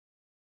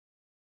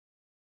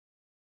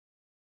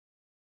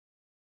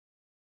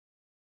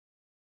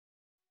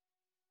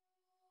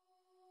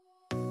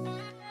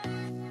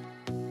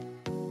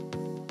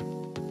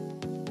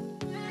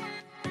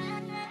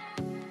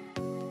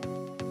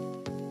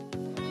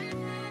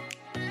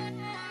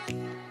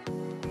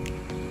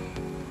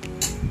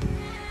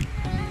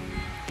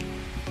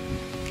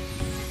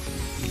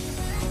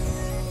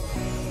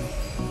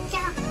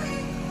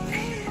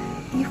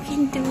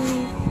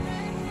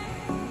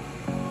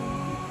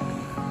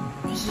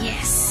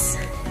Yes.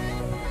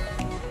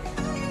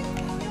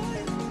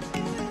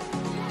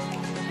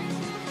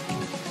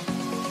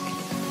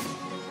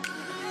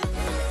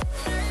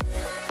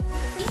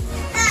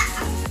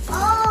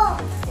 Oh,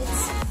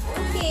 It's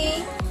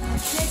okay.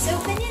 Let's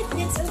open it.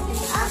 Let's open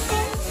it.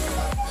 open.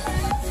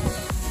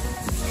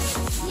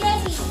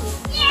 Yay!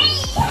 Yay!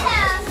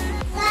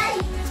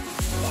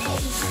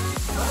 Nice.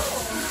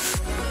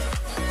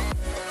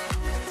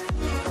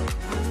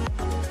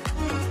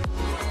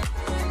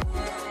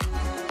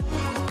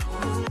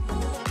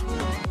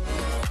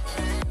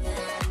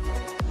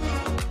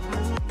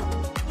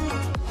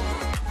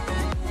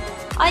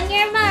 On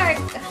your mark.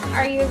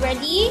 Are you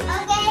ready?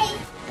 Okay.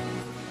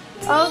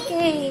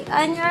 Okay.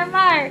 On your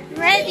mark.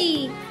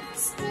 Ready.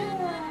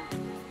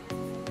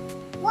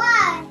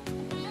 1.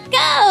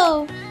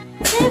 Go!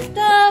 Lift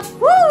off.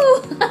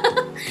 Woo!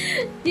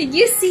 Did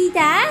you see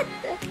that?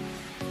 Yes.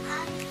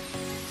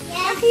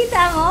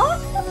 Nakita mo?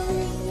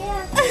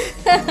 Yeah.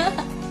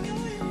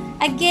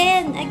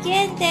 Again,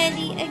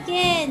 Teddy,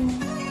 again.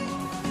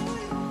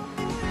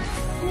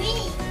 3.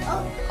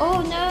 Oh, Oh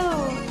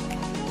no.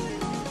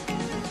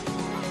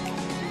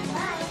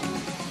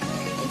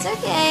 1. It's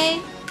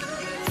okay.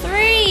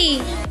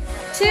 3,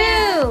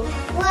 2,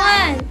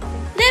 1.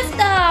 Lift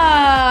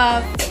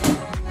off.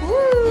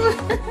 Woo!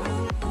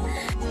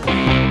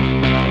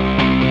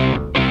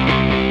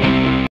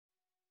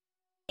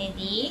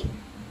 Teddy,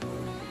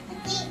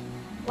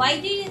 why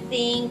do you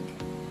think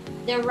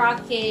the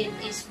rocket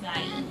is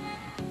flying?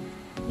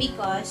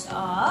 Because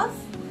of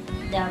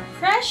the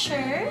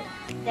pressure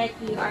that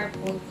you are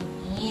putting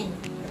in.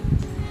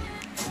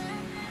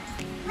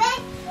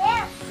 Right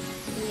here.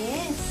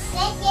 Yes.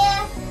 Right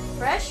here.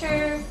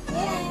 Pressure.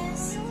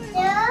 Yes. Two.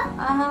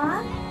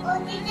 Uh-huh.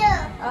 What to do?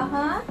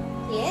 Uh-huh.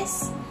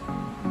 Yes.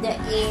 The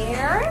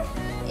air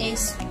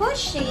is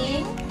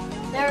pushing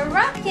the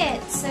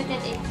rocket so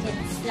that it can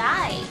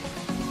fly.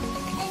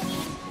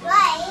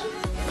 Right.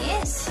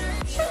 Yes.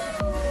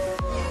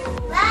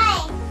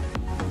 Right.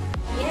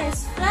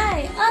 Yes,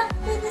 fly up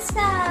to the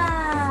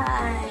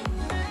sky.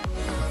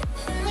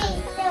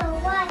 3, 2,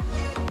 1.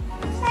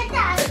 Shut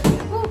up.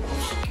 Woo.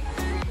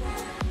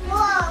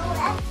 Whoa,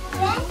 that's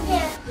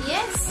pressure.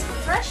 Yes,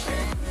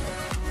 pressure.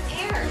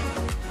 Air.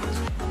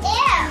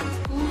 Air.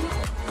 Mhm.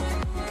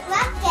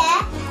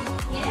 Rocket.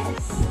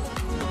 Yes.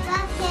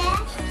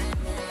 Rocket.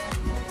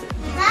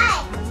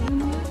 Right.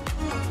 Mhm.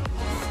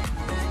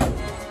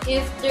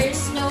 If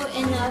there's no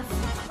enough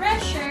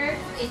pressure,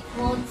 it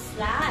won't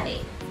fly.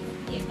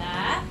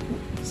 Diba?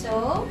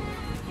 So,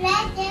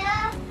 Pressure.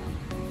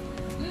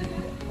 mhm.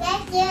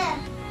 Pressure.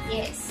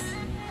 Yes.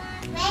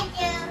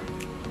 Pressure.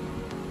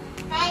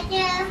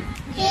 Pressure.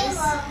 Yes.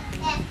 Table.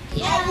 Yeah.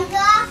 There we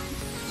go.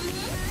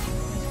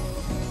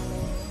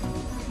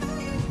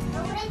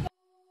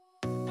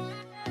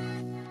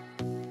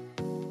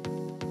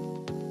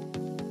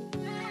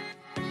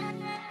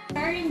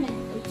 Experiment,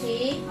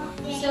 okay?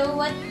 So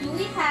what do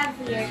we have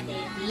here,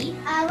 Teddy?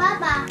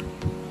 Rubber.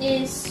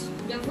 Is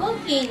the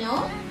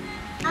volcano.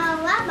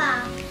 Rubber.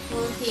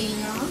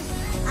 Volcano.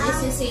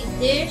 This is a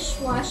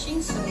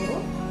dishwashing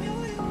soap.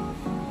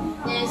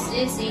 This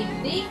is a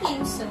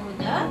baking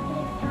soda.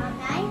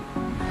 Okay.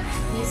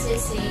 This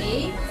is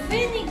a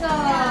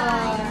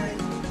vinegar.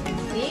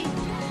 Okay.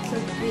 So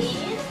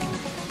green.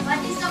 What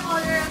is the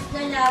color of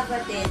the lava,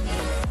 Teddy?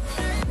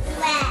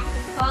 Red.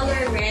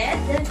 Color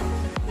red.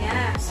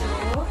 Yeah. So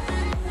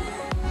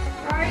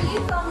are you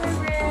color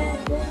red?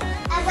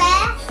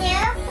 Red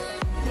here.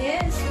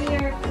 Yes, we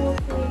are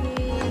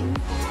putting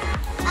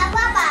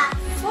Rubber.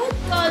 food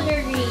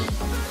coloring.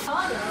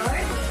 Color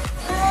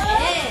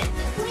red.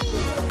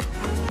 Green.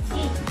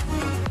 Okay.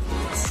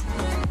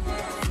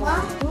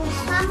 What?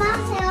 Mama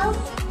help.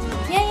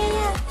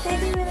 Yeah.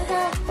 Teddy will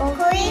help.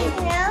 Green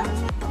help.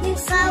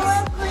 Yes, Power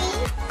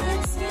green.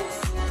 yes.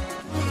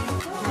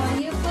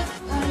 You put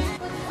on.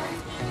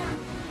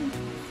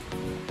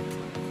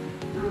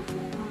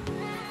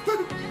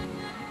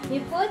 You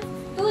put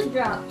 2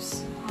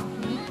 drops.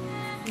 Okay.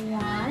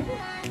 1,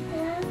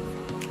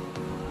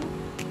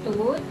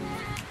 2.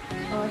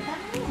 Oh,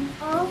 tama yan.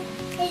 Oh,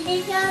 it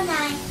is so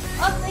nice.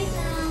 Oh, wait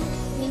lang.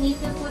 We need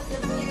to put the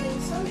baking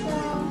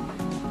soda.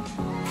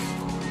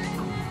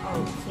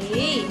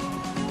 Okay.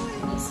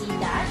 Can you see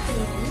that?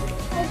 Really?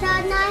 It's so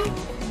nice.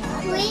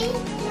 Green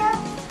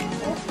help.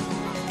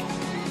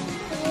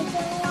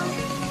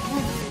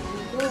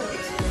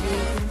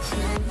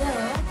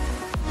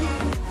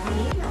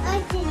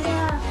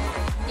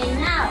 And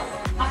now,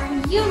 are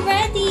you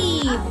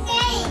ready?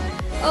 Okay.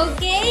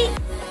 Okay.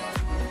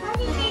 What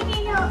is it?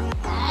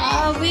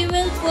 We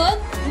will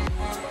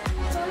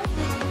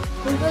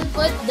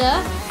put the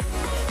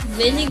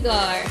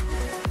vinegar.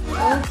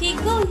 Okay,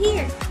 go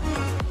here.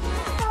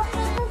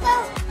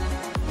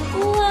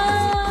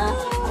 Wow.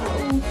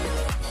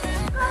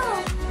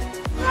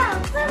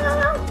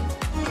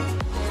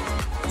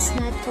 It's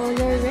not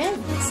color red.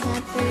 It's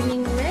not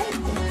turning red.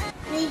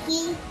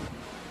 Ricky.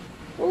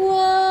 Whoa!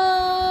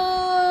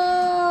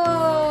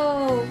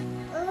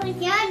 Oh,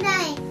 you're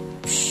nice.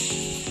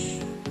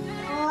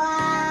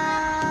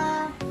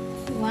 Wow.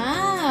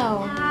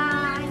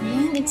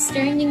 it's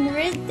turning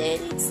red,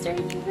 Daddy. It's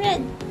turning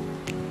red.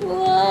 Whoa!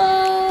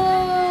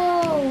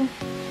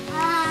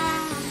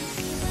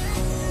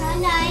 So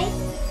nice.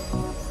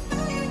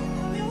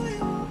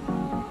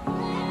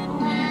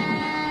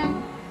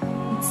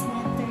 It's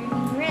not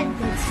turning red.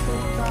 Let's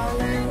put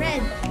color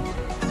red.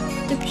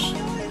 Oops.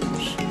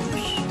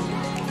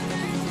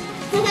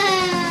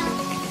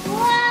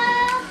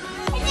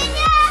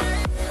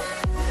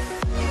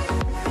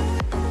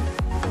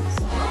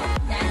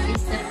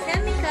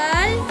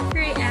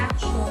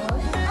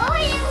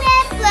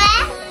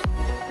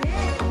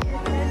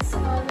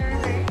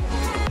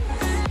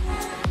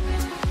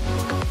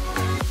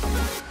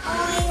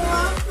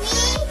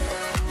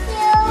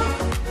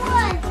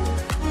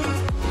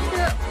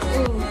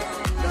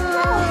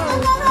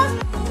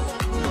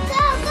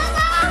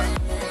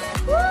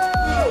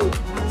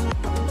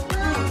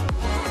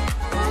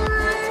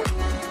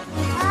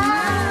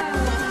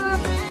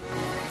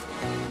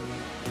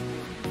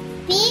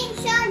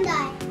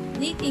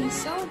 Baking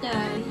soda,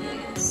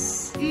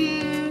 yes.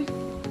 It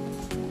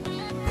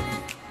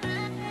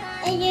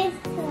is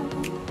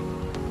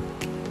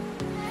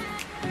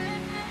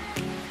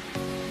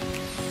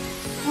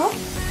Oh.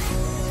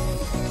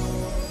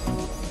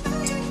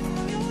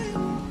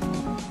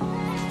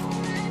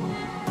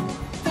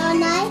 so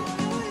nice.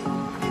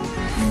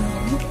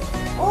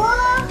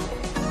 Oh,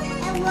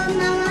 I want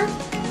Mama.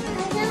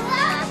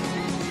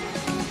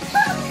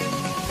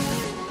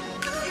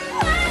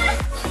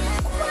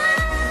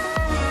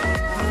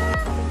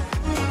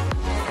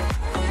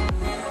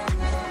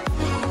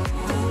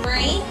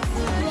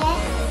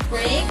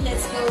 Break.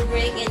 Let's go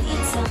break and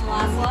eat some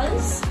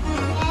waffles.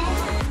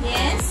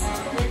 Yes.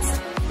 Let's.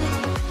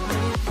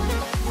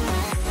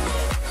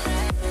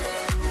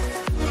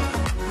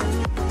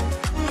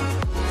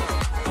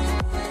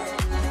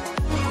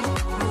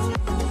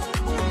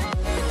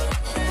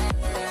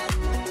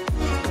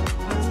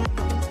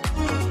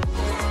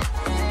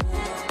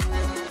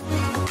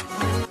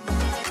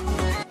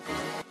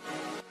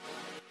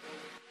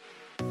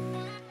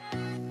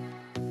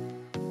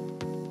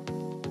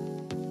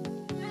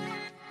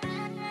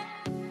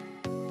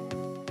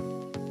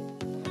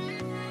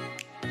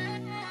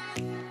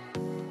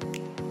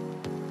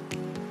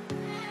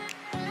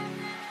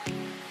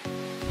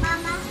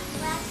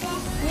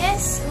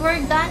 Yes,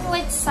 we're done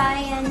with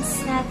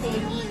science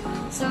natin.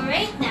 So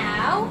right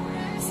now,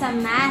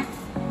 some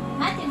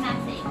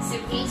mathematics.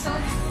 Okay, so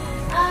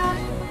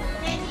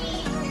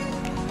Daddy,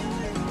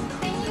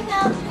 can you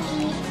help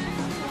me?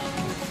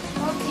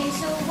 Okay,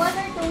 so what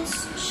are those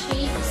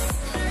shapes?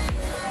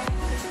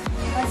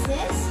 What's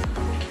this?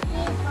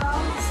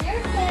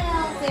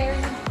 Circle.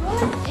 Very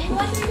good. And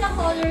what are the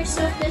colors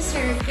of the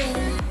circle?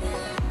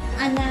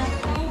 Anak.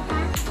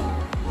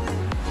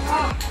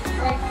 Oh,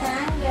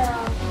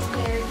 rectangle.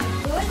 Very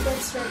good.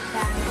 That's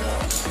rectangle.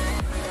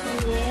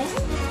 And then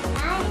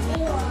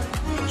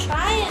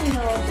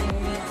triangle.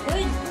 Very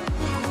good.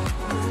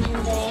 And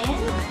then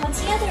what's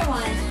the other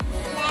one?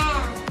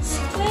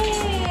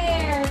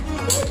 Square.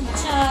 Good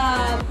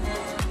job.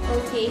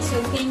 Okay, so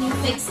can you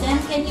fix them?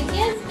 Can you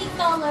give me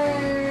color?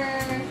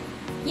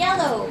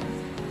 Yellow.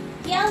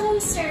 Yellow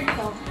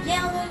circle.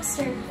 Yellow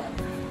circle.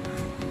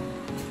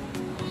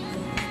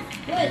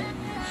 Good.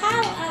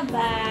 How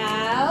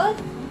about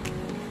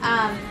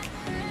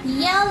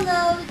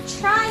yellow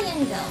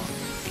triangle?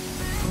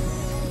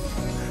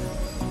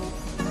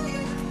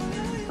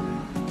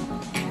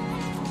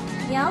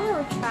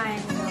 Yellow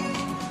triangle.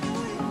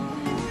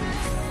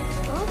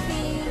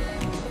 Okay.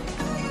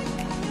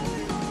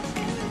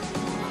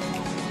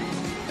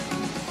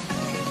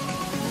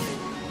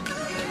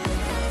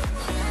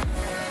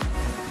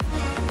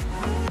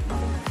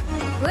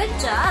 Good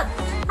job.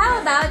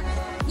 How about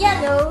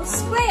yellow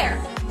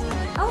square?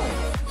 Oh,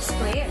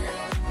 square.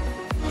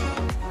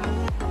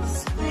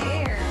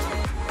 Square.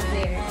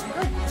 Very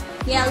good.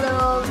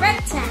 Yellow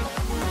rectangle.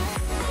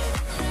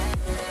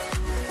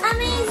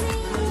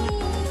 Amazing.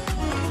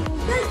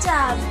 Good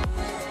job.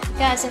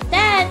 Because of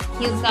that,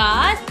 you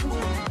have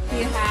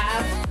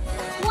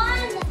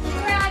one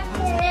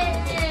rocket.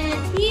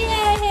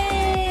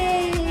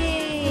 Yay!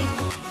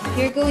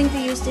 You're going to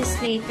use this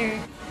later.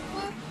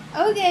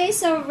 Okay,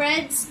 so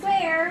red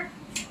square.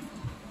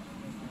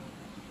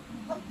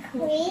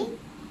 Green?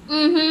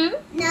 Mm-hmm.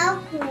 No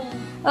green.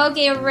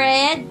 Okay,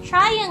 red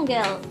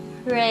triangle.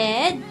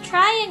 Red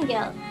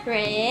triangle.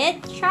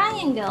 Red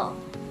triangle.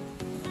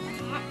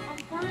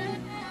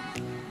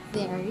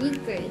 Very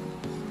good.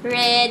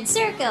 Red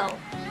circle.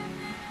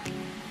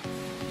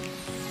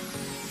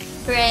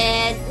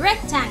 Red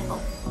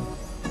rectangle.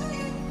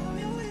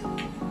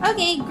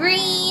 Okay,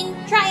 green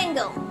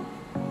triangle.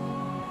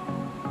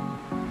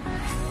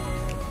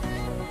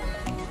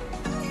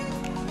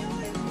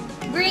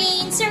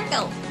 Green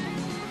circle.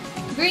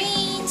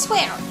 Green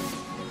square.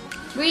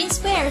 Green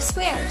square,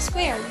 square,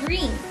 square,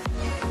 green.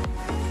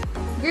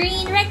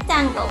 Green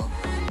rectangle.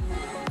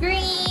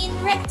 Green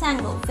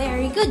rectangle.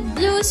 Very good.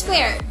 Blue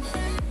square.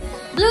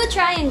 Blue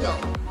triangle.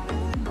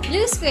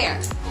 Blue square.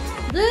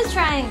 Blue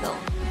triangle.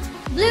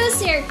 Blue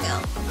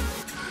circle.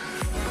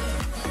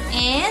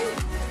 And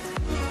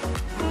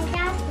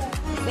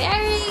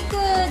Very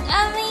good.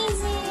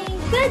 Amazing.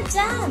 Good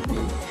job.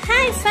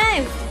 High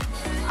five.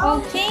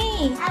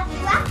 Okay. A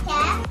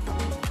rocket.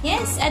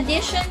 Yes,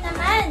 addition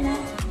naman.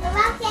 A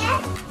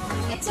rocket.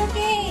 It's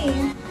okay.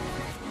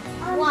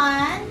 1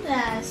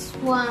 plus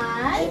 1.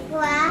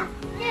 Equal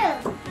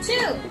 2.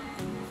 2.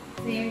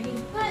 Very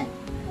good.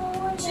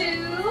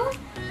 2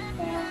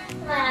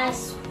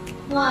 plus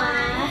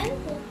 1.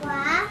 Equal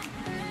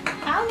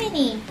How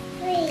many?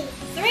 3.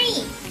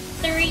 3.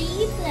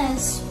 3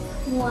 plus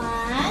 1.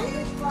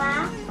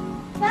 Equal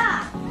 4.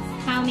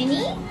 How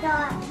many?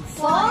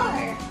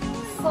 4.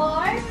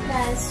 4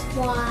 plus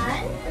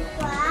 1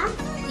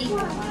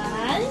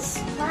 equals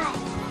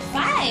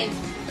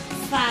 5.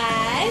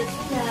 5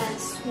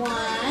 plus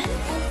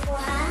 1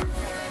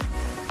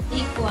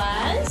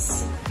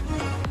 equals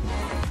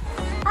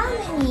how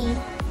many?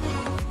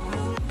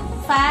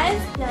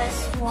 5 plus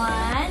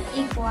 1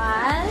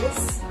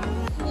 equals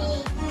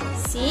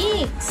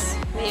 6.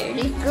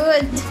 Very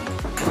good.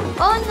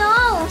 Oh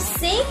no!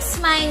 6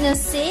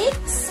 minus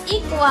 6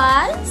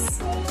 equals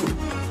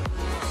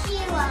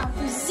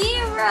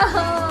 0.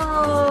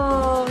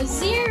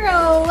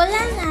 0.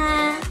 Wala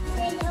na.